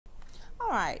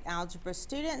Alright, algebra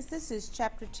students, this is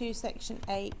chapter 2, section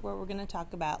 8, where we're going to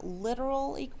talk about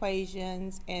literal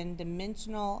equations and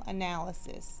dimensional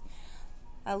analysis.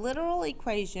 A literal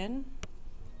equation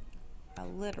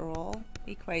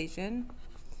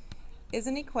is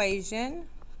an equation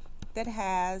that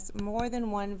has more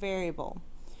than one variable.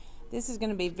 This is going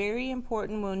to be very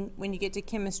important when you get to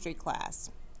chemistry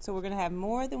class. So we're going to have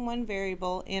more than one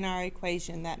variable in our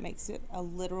equation. That makes it a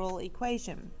literal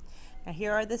equation. Now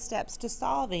here are the steps to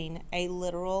solving a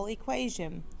literal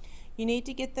equation. You need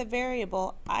to get the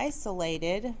variable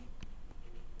isolated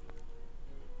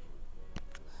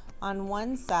on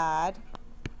one side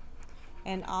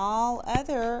and all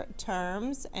other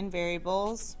terms and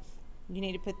variables, you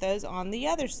need to put those on the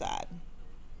other side.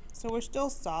 So we're still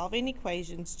solving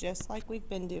equations just like we've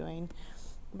been doing,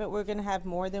 but we're going to have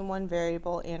more than one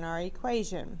variable in our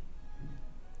equation.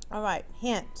 Alright,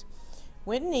 hint.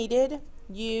 When needed,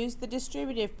 use the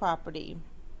distributive property.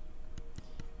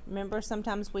 Remember,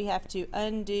 sometimes we have to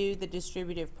undo the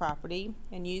distributive property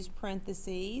and use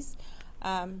parentheses.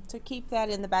 So keep that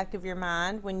in the back of your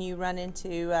mind when you run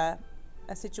into a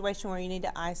situation where you need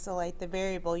to isolate the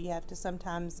variable. You have to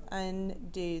sometimes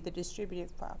undo the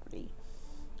distributive property.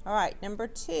 Alright, number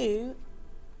 2,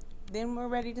 then we're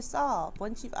ready to solve.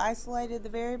 Once you've isolated the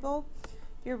variable,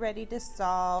 you're ready to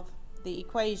solve the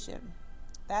equation.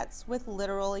 That's with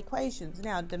literal equations.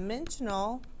 Now,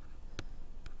 dimensional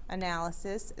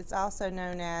analysis, it's also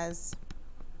known as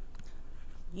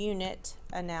unit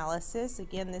analysis.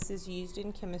 Again, this is used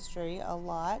in chemistry a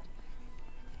lot.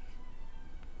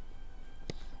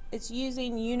 It's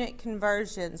using unit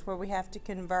conversions where we have to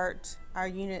convert our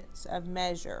units of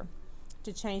measure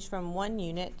to change from one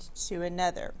unit to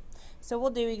another. So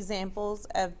we'll do examples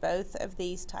of both of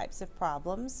these types of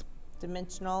problems,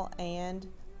 dimensional and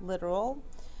literal.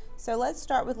 So let's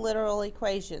start with literal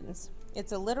equations.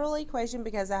 It's a literal equation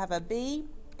because I have a b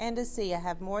and a c. I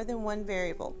have more than one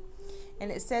variable.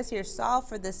 And it says here solve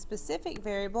for the specific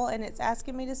variable, and it's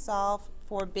asking me to solve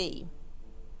for b.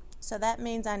 So that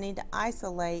means I need to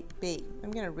isolate b.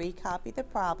 I'm going to recopy the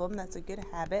problem. That's a good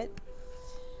habit.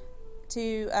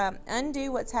 To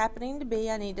undo what's happening to b,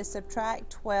 I need to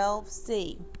subtract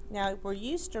 12c. Now we're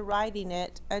used to writing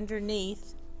it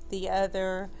underneath the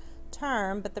other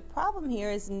term, but the problem here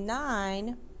is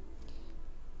 9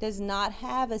 does not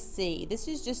have a c. This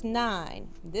is just 9.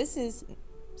 This is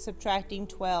subtracting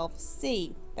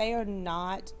 12c. They are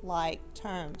not like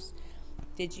terms.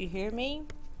 Did you hear me?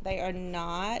 They are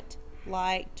not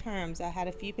like terms. I had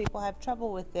a few people have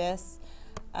trouble with this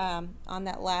on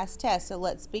that last test, so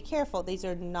let's be careful. These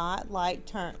are not like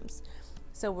terms.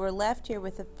 So we're left here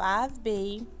with a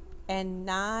 5b and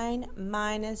 9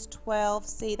 minus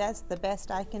 12c. That's the best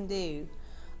I can do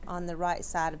on the right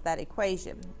side of that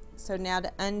equation. So now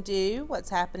to undo what's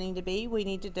happening to b, we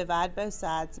need to divide both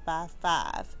sides by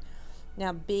 5.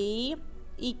 Now b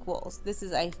equals, this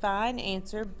is a fine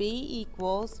answer, b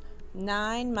equals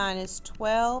 9 minus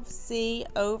 12c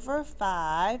over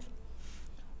 5,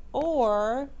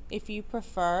 or if you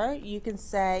prefer, you can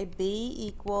say b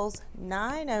equals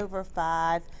 9 over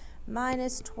 5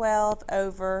 minus 12c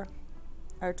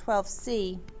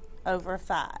over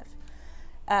 5.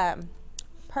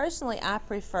 Personally, I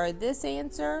prefer this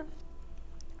answer,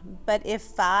 but if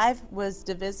 5 was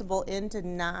divisible into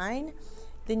 9,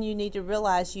 then you need to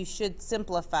realize you should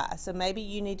simplify. So maybe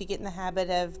you need to get in the habit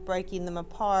of breaking them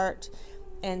apart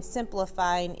and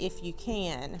simplifying if you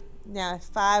can. Now, if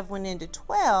 5 went into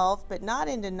 12 but not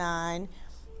into 9,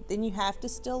 then you have to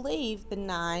still leave the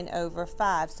 9 over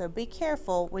 5. So be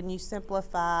careful when you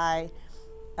simplify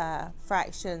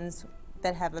fractions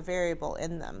that have a variable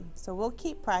in them. So we'll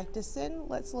keep practicing.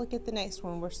 Let's look at the next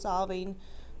one. We're solving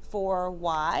for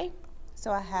y.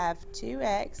 So I have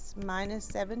 2x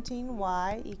minus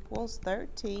 17y equals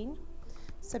 13.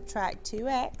 Subtract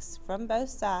 2x from both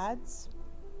sides.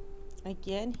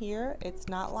 Again, here it's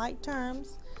not like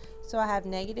terms. So I have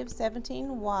negative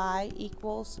 17y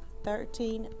equals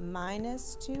 13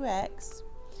 minus 2x.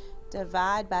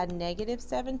 Divide by negative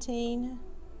 17.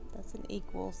 That's an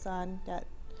equal sign, got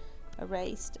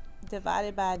erased.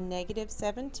 Divided by negative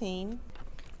 17.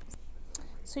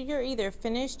 So you're either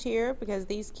finished here because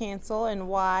these cancel and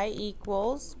y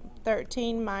equals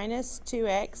 13 minus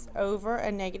 2x over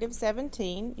a negative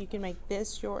 17. You can make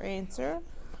this your answer.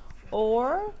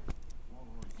 Or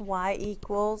y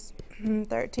equals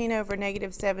 13 over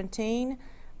negative 17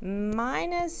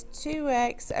 minus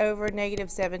 2x over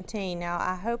negative 17. Now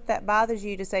I hope that bothers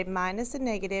you to say minus a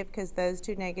negative because those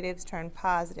two negatives turn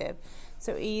positive.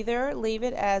 So either leave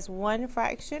it as one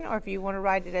fraction, or if you want to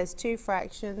write it as two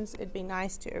fractions, it'd be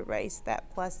nice to erase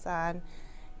that plus sign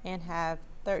and have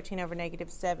 13 over negative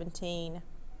 17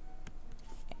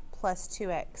 plus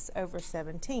 2x over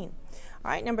 17.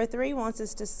 All right, number 3 wants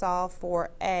us to solve for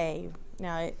a.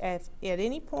 Now, if at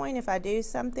any point if I do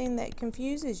something that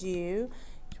confuses you,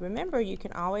 remember you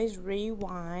can always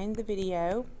rewind the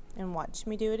video and watch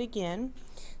me do it again.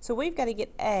 So we've got to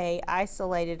get a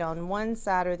isolated on one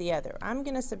side or the other. I'm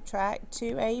going to subtract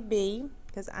 2ab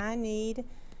because I need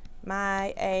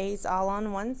my a's all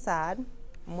on one side.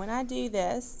 And when I do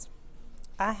this,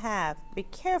 I have, be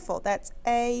careful, that's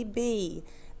ab.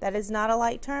 That is not a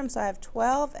like term, so I have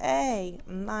 12a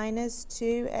minus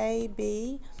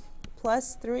 2ab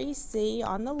plus 3c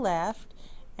on the left,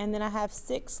 and then I have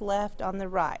 6 left on the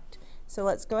right. So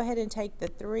let's go ahead and take the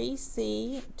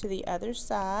 3c to the other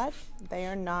side. They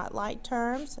are not like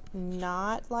terms,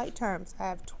 not like terms. I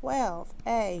have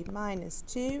 12a minus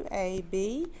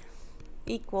 2ab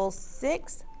equals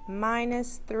 6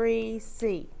 minus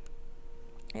 3c.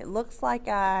 It looks like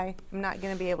I'm not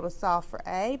going to be able to solve for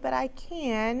a, but I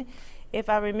can if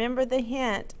I remember the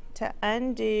hint to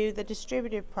undo the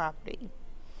distributive property.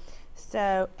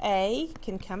 So a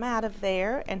can come out of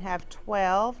there and have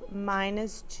 12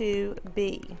 minus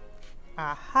 2b.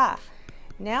 Aha!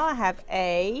 Now I have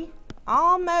a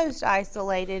almost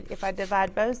isolated. If I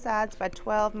divide both sides by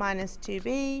 12 minus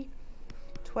 2b,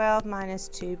 12 minus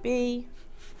 2b,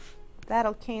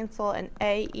 that'll cancel, and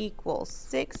a equals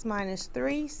 6 minus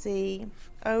 3c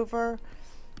over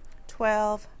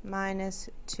 12 minus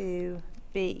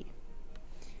 2b.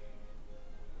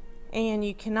 And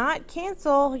you cannot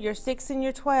cancel your 6 and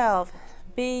your 12.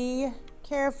 Be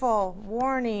careful.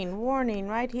 Warning, warning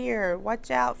right here. Watch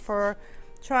out for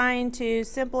trying to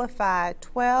simplify.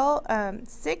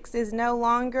 6 is no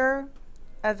longer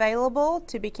available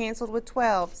to be canceled with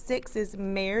 12. 6 is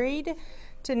married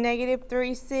to negative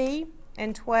 3c,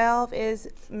 and 12 is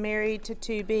married to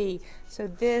 2b. So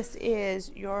this is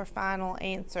your final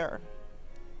answer.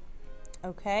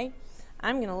 Okay?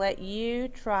 I'm going to let you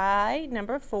try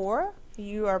number 4.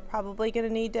 You are probably going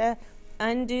to need to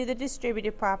undo the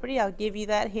distributive property. I'll give you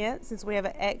that hint since we have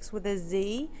an x with a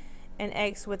z and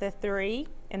x with a 3,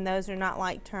 and those are not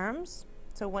like terms.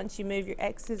 So once you move your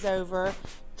x's over,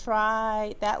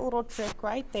 try that little trick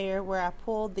right there where I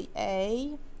pulled the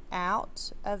a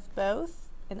out of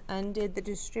both and undid the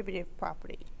distributive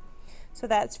property. So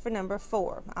that's for number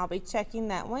 4. I'll be checking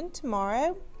that one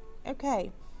tomorrow.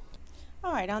 Okay.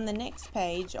 Alright, on the next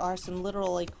page are some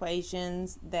literal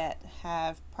equations that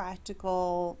have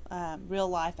practical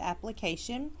real-life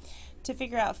application. To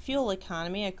figure out fuel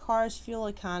economy, a car's fuel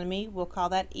economy, we'll call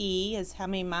that E, is how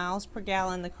many miles per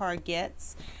gallon the car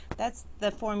gets. That's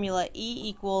the formula E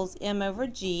equals M over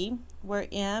G, where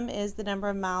M is the number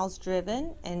of miles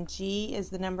driven and G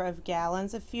is the number of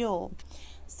gallons of fuel.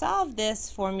 Solve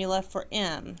this formula for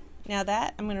M. Now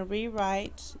that, I'm going to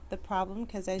rewrite the problem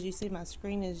because as you see my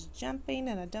screen is jumping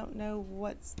and I don't know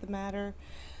what's the matter.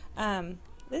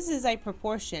 This is a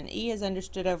proportion. E is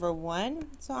understood over 1,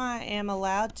 so I am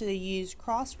allowed to use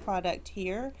cross product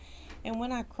here. And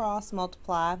when I cross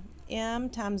multiply, M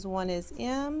times 1 is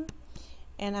M,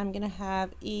 and I'm going to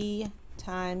have E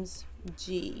times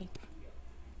G.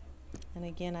 And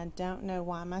again, I don't know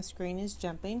why my screen is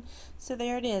jumping. So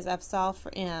there it is. I've solved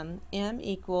for M. M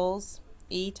equals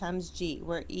E times G,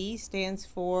 where E stands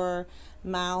for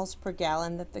miles per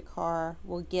gallon that the car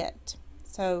will get.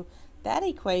 So that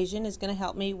equation is going to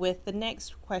help me with the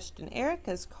next question.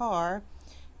 Erica's car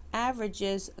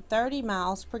averages 30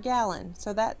 miles per gallon,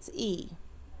 so that's E.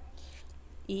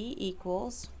 E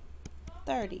equals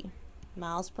 30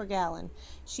 miles per gallon.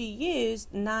 She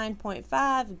used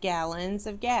 9.5 gallons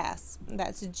of gas.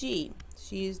 That's G.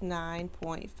 She used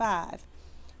 9.5.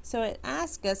 So it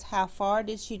asks us how far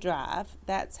did she drive.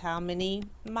 That's how many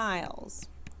miles.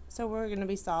 So we're going to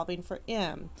be solving for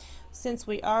M. Since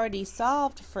we already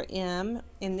solved for M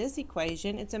in this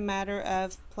equation, it's a matter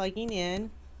of plugging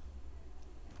in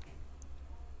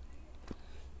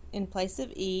place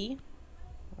of E.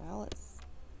 Well,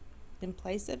 in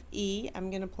place of E, I'm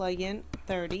going to plug in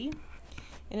 30.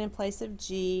 And in place of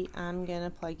G, I'm going to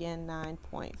plug in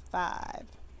 9.5.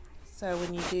 So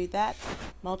when you do that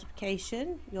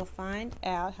multiplication, you'll find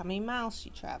out how many miles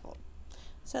she traveled.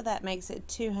 So that makes it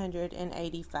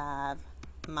 285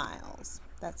 miles.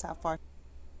 That's how far.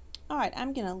 Alright,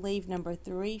 I'm going to leave number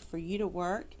 3 for you to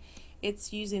work.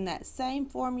 It's using that same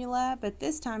formula, but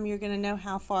this time you're going to know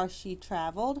how far she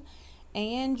traveled,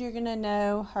 and you're going to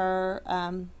know her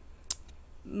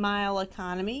mile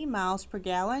economy, miles per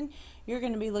gallon, you're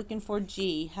going to be looking for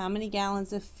G. How many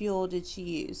gallons of fuel did she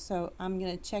use? So I'm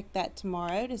going to check that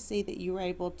tomorrow to see that you were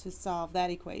able to solve that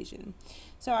equation.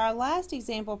 So our last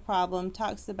example problem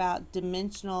talks about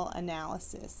dimensional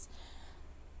analysis.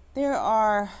 There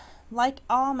are, like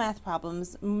all math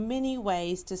problems, many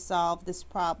ways to solve this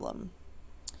problem.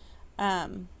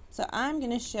 So I'm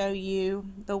going to show you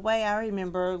the way I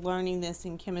remember learning this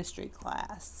in chemistry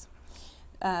class.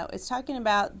 It's talking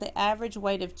about the average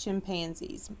weight of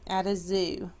chimpanzees at a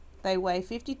zoo. They weigh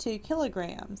 52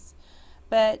 kilograms.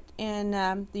 But in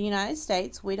the United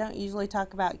States, we don't usually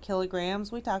talk about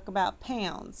kilograms, we talk about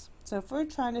pounds. So if we're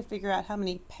trying to figure out how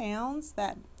many pounds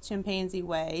that chimpanzee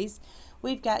weighs,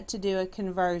 we've got to do a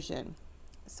conversion.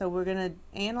 So we're going to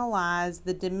analyze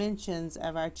the dimensions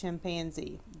of our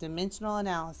chimpanzee, dimensional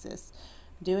analysis,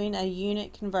 doing a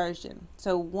unit conversion.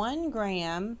 So 1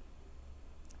 gram,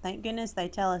 thank goodness they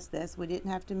tell us this, we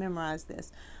didn't have to memorize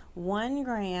this. 1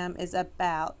 gram is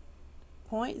about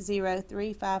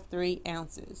 0.0353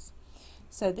 ounces.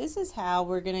 So this is how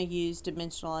we're going to use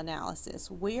dimensional analysis.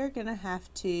 We are going to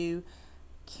have to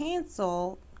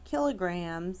cancel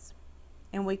kilograms,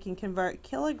 and we can convert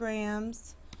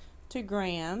kilograms to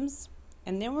grams,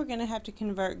 and then we're going to have to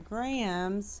convert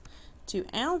grams to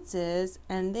ounces,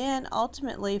 and then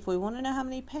ultimately if we want to know how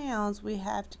many pounds, we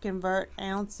have to convert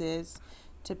ounces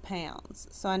to pounds.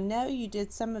 So I know you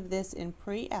did some of this in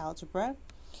pre-algebra.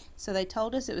 So they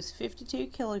told us it was 52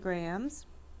 kilograms.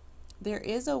 There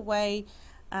is a way,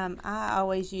 I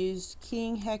always used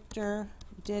King Hector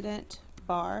didn't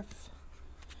barf,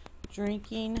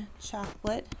 drinking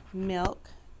chocolate milk,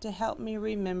 to help me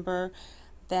remember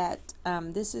that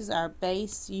this is our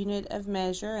base unit of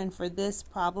measure, and for this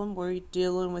problem we're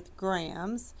dealing with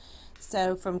grams.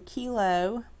 So from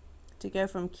kilo, to go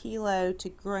from kilo to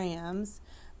grams,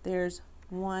 there's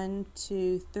 1,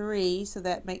 2, 3, so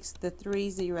that makes the 3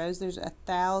 zeros. There's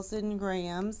 1,000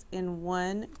 grams in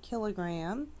 1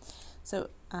 kilogram. So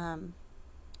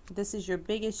this is your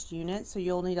biggest unit, so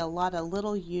you'll need a lot of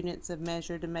little units of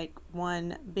measure to make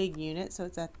one big unit. So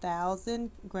it's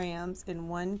 1,000 grams in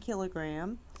 1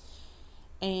 kilogram.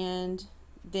 And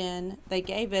then they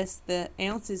gave us the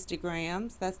ounces to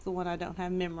grams. That's the one I don't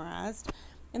have memorized.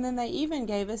 And then they even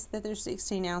gave us that there's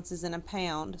 16 ounces in a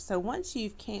pound. So once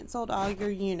you've canceled all your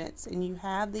units and you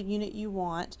have the unit you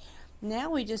want, now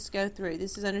we just go through.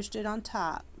 This is understood on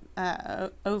top,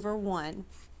 over 1.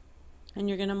 And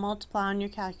you're going to multiply on your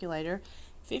calculator.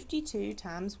 52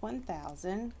 times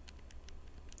 1,000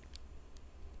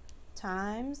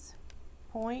 times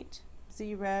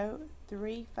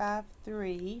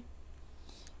 0.0353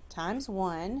 times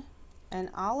 1, and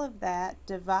all of that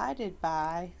divided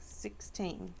by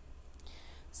 16.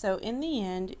 So in the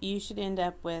end, you should end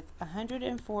up with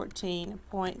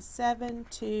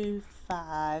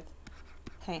 114.725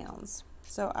 pounds.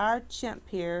 So our chimp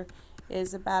here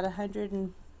is about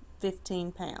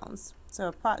 115 pounds. So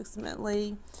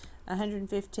approximately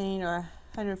 115 or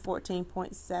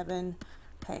 114.7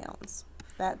 pounds.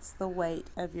 That's the weight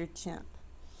of your chimp.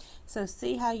 So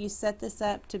see how you set this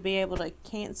up to be able to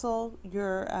cancel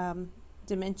your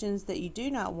dimensions that you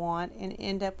do not want and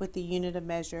end up with the unit of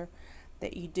measure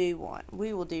that you do want.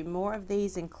 We will do more of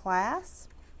these in class.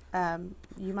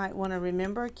 You might want to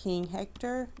remember King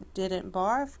Hector didn't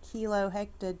barf, kilo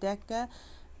hecta deca,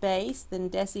 base, then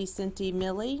deci centi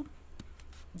milli,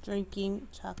 drinking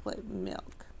chocolate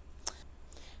milk.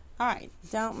 Alright,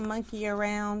 don't monkey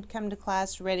around. Come to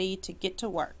class ready to get to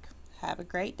work. Have a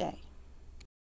great day.